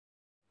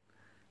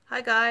Hi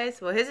guys,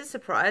 well here's a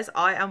surprise.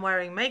 I am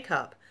wearing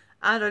makeup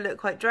and I look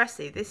quite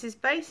dressy. This is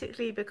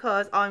basically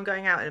because I'm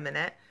going out in a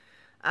minute.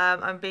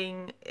 I'm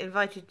being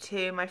invited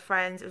to my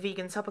friend's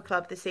vegan supper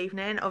club this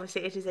evening.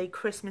 Obviously it is a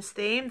Christmas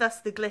theme,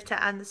 thus the glitter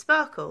and the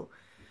sparkle.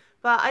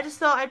 But I just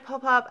thought I'd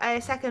pop up a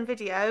second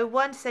video,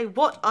 one to say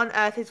what on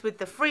earth is with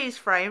the freeze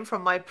frame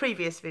from my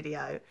previous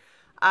video.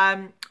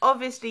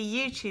 Obviously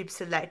YouTube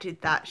selected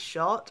that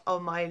shot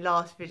on my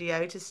last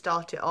video to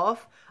start it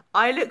off.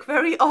 I look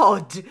very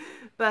odd,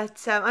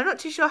 but I'm not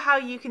too sure how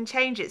you can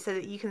change it so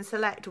that you can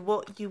select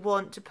what you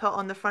want to put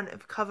on the front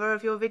of cover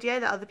of your video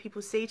that other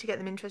people see to get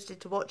them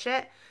interested to watch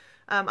it.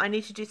 I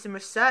need to do some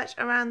research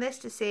around this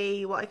to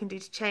see what I can do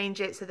to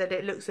change it so that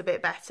it looks a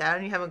bit better,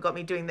 and you haven't got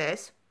me doing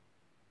this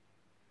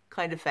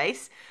kind of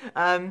face.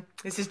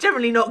 This is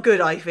generally not good,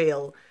 I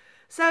feel.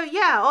 So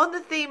yeah, on the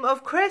theme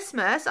of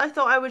Christmas, I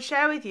thought I would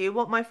share with you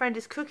what my friend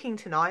is cooking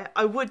tonight.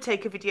 I would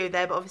take a video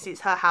there, but obviously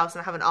it's her house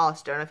and I haven't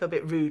asked her and I feel a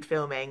bit rude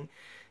filming.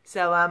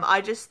 So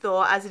I just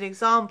thought, as an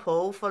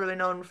example,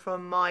 following on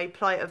from my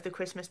plight of the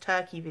Christmas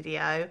turkey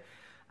video,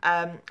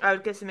 I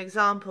would give some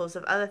examples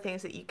of other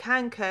things that you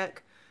can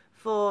cook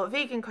for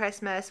vegan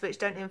Christmas which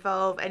don't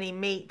involve any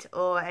meat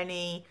or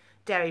any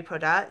dairy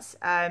products.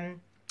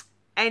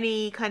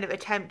 Any kind of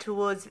attempt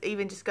towards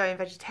even just going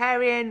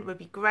vegetarian would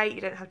be great.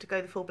 You don't have to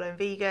go the full-blown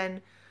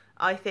vegan.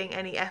 I think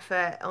any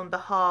effort on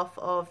behalf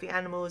of the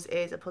animals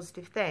is a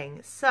positive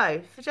thing.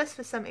 So, just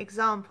for some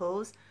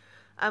examples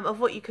of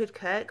what you could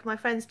cook, my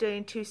friend's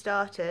doing two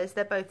starters.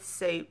 They're both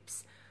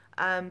soups,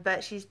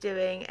 but she's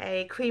doing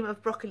a cream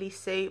of broccoli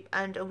soup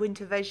and a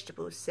winter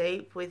vegetable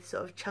soup with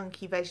sort of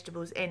chunky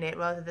vegetables in it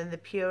rather than the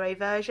puree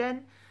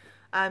version.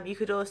 You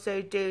could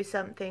also do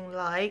something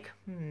like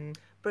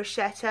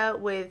bruschetta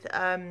with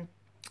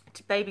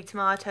baby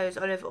tomatoes,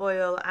 olive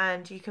oil,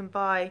 and you can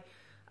buy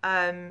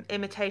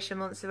imitation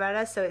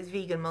mozzarella, so it's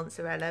vegan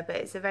mozzarella, but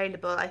it's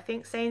available. I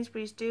think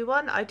Sainsbury's do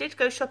one. I did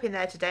go shopping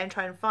there today and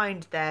try and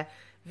find their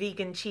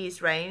vegan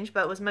cheese range,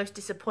 but was most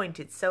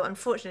disappointed, so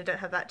unfortunately I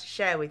don't have that to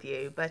share with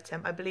you, but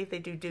I believe they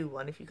do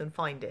one if you can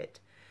find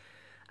it.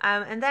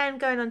 And then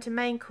going on to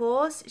main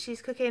course,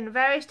 she's cooking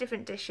various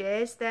different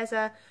dishes. There's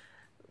a,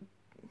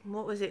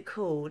 what was it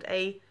called?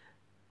 A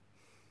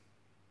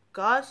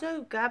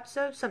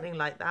gabzo, something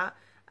like that.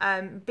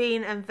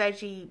 Bean and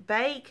veggie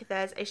bake.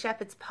 There's a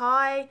shepherd's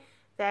pie.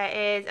 There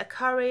is a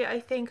curry, I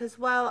think, as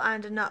well,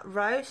 and a nut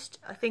roast.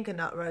 I think a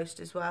nut roast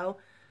as well,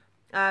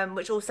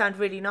 which all sound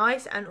really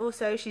nice. And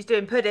also she's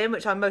doing pudding,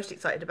 which I'm most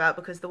excited about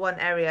because the one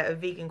area of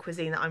vegan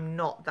cuisine that I'm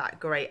not that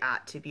great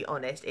at, to be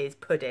honest, is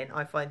pudding.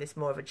 I find this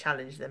more of a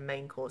challenge than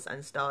main course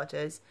and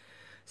starters.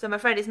 So my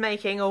friend is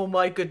making, oh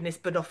my goodness,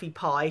 banoffee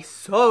pie.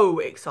 So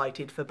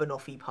excited for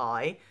banoffee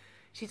pie.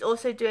 She's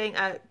also doing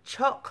a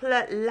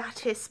chocolate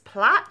lattice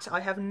plait.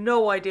 I have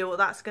no idea what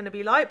that's going to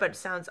be like, but it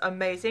sounds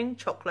amazing.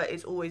 Chocolate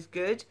is always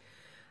good.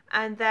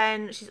 And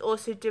then she's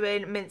also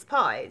doing mince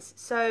pies.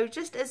 So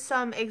just as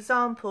some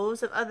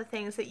examples of other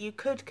things that you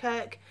could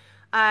cook,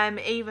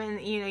 even,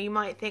 you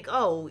might think,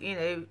 oh,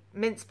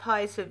 mince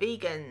pies for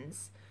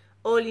vegans.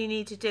 All you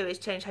need to do is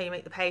change how you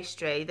make the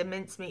pastry. The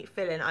mincemeat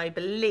filling, I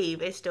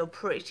believe, is still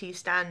pretty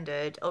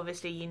standard.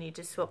 Obviously, you need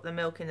to swap the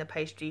milk in the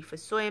pastry for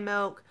soy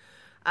milk.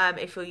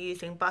 If you're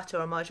using butter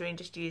or margarine,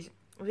 just use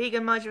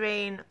vegan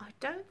margarine. I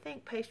don't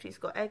think pastry's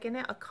got egg in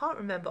it. I can't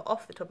remember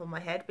off the top of my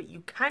head, but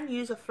you can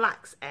use a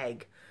flax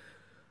egg.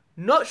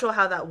 Not sure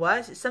how that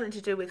works. It's something to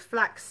do with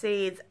flax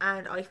seeds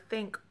and I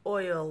think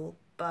oil.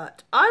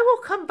 But I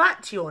will come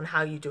back to you on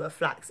how you do a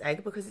flax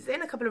egg because it's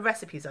in a couple of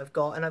recipes I've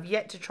got and I've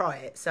yet to try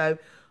it. So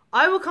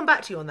I will come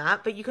back to you on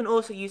that. But you can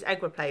also use egg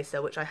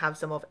replacer, which I have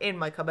some of in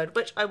my cupboard,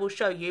 which I will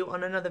show you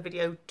on another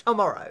video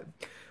tomorrow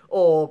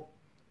or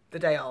the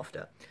day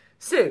after.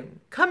 Soon,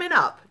 coming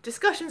up,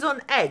 discussions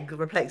on egg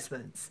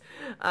replacements.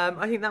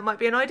 I think that might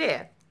be an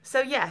idea.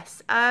 So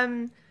yes,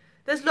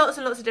 there's lots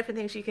and lots of different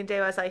things you can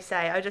do, as I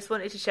say. I just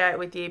wanted to share it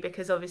with you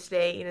because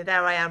obviously,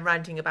 there I am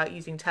ranting about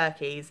using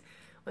turkeys.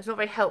 Well, it's not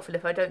very helpful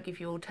if I don't give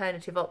you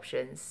alternative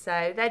options.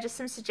 So they're just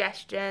some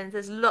suggestions.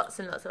 There's lots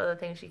and lots of other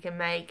things you can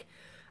make.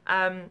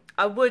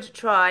 I would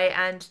try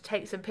and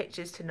take some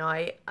pictures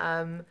tonight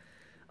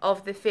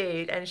of the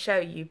food and show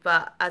you,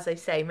 but as I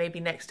say,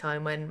 maybe next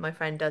time when my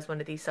friend does one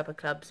of these supper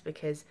clubs,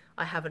 because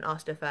I haven't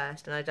asked her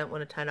first and I don't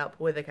want to turn up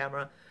with a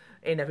camera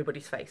in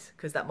everybody's face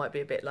because that might be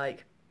a bit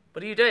like,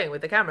 what are you doing with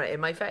the camera in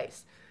my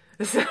face?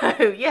 So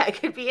yeah, it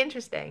could be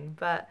interesting,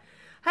 but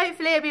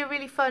hopefully it'll be a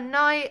really fun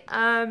night.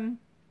 And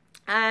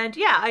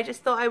yeah, I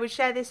just thought I would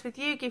share this with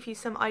you, give you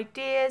some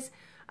ideas.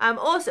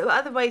 Also,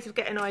 other ways of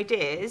getting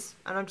ideas,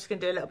 and I'm just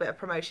going to do a little bit of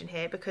promotion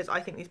here because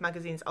I think these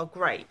magazines are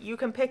great. You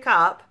can pick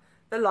up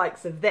the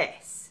likes of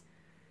this.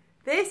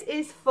 This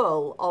is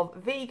full of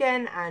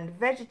vegan and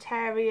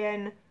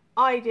vegetarian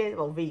ideas,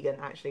 well, vegan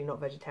actually, not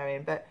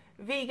vegetarian, but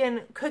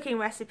vegan cooking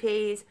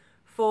recipes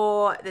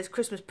for, there's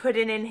Christmas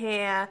pudding in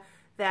here,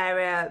 there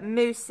are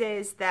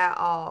mousses, there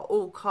are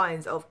all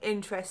kinds of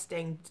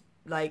interesting,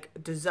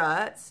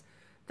 desserts.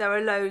 There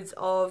are loads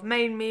of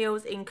main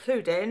meals,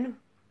 including,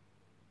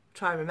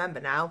 try and remember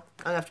now,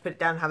 I'm going to have to put it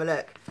down and have a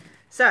look.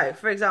 So,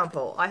 for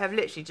example, I have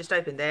literally just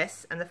opened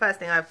this, and the first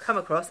thing I've come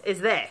across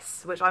is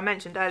this, which I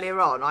mentioned earlier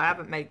on. I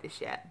haven't made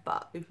this yet,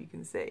 but if you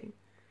can see.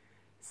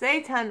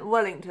 Seitan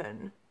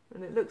Wellington,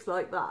 and it looks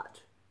like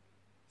that.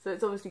 So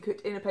it's obviously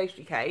cooked in a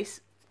pastry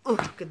case. Oh,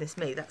 goodness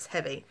me, that's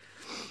heavy.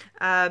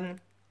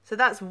 So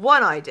that's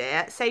one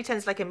idea.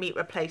 Seitan's like a meat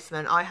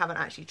replacement. I haven't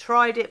actually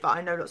tried it, but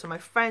I know lots of my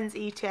friends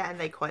eat it, and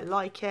they quite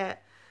like it.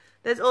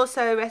 There's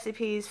also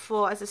recipes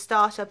for, as a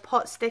starter,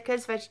 pot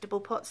stickers,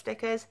 vegetable pot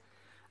stickers.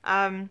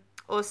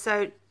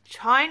 Also,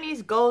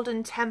 Chinese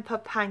golden temper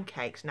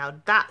pancakes. Now,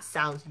 that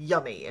sounds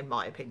yummy, in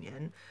my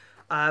opinion.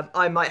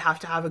 I might have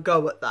to have a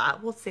go at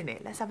that. What's in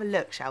it? Let's have a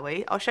look, shall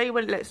we? I'll show you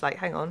what it looks like.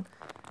 Hang on.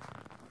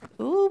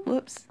 Ooh,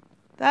 whoops.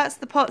 That's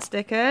the pot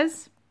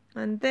stickers.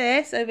 And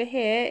this over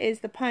here is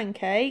the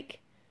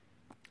pancake.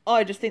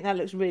 I just think that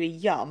looks really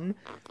yum.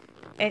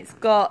 It's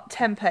got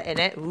temper in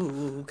it.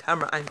 Ooh,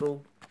 camera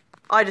angle.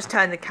 I just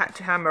turned the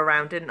camera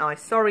around, didn't I?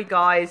 Sorry,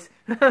 guys.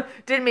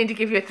 Didn't mean to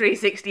give you a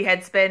 360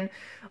 head spin.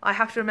 I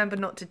have to remember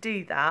not to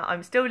do that.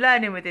 I'm still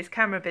learning with this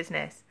camera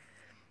business.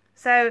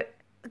 So,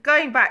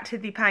 going back to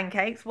the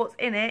pancakes, what's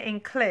in it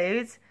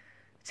includes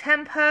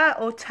tempeh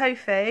or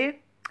tofu,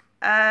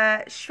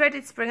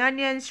 shredded spring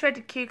onions,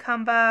 shredded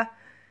cucumber,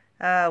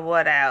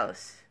 what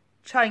else?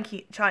 Put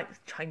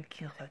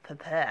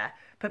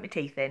my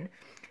teeth in.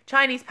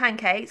 Chinese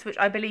pancakes, which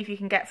I believe you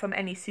can get from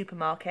any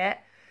supermarket.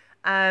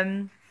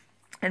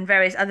 And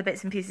various other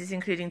bits and pieces,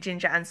 including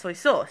ginger and soy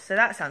sauce. So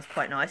that sounds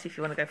quite nice if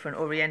you want to go for an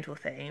oriental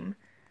theme.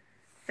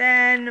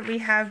 Then we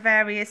have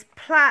various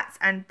plats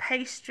and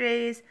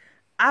pastries.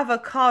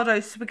 Avocado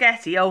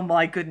spaghetti. Oh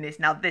my goodness.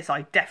 Now this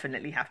I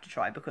definitely have to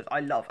try because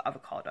I love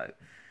avocado.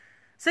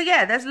 So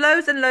yeah, there's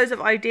loads and loads of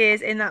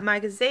ideas in that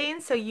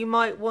magazine. So you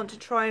might want to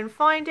try and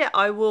find it.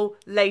 I will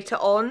later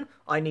on.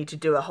 I need to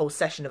do a whole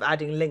session of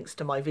adding links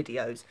to my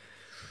videos.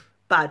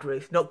 Bad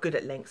Ruth, not good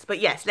at links. But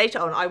yes, later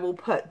on I will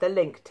put the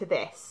link to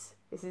this.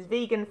 This is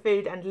Vegan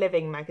Food and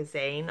Living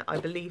magazine. I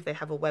believe they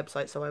have a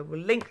website, so I will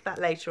link that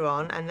later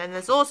on. And then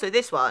there's also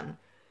this one,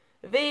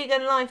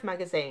 Vegan Life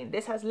magazine.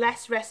 This has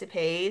less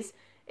recipes.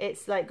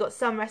 It's like got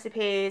some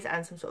recipes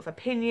and some sort of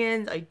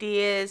opinions,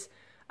 ideas,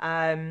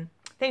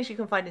 things you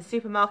can find in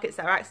supermarkets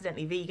that are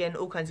accidentally vegan,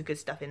 all kinds of good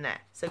stuff in there.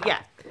 So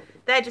yeah,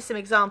 they're just some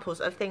examples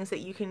of things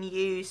that you can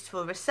use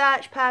for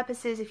research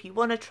purposes. If you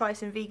want to try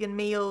some vegan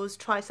meals,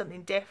 try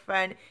something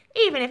different,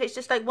 even if it's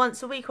just like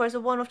once a week or as a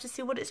one-off to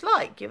see what it's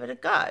like, give it a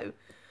go.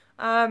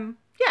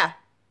 Yeah,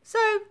 so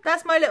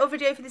that's my little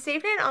video for this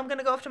evening. I'm going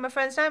to go off to my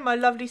friends now in my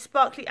lovely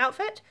sparkly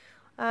outfit.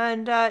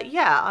 And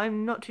yeah,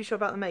 I'm not too sure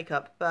about the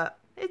makeup, but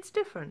it's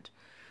different.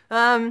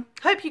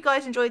 Hope you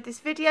guys enjoyed this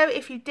video.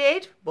 If you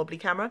did, wobbly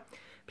camera,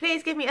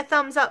 please give me a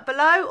thumbs up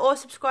below or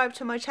subscribe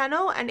to my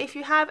channel. And if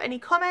you have any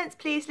comments,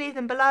 please leave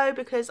them below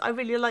because I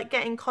really like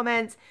getting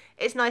comments.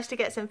 It's nice to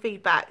get some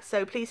feedback,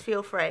 so please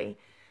feel free.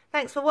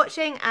 Thanks for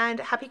watching and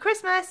happy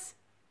Christmas!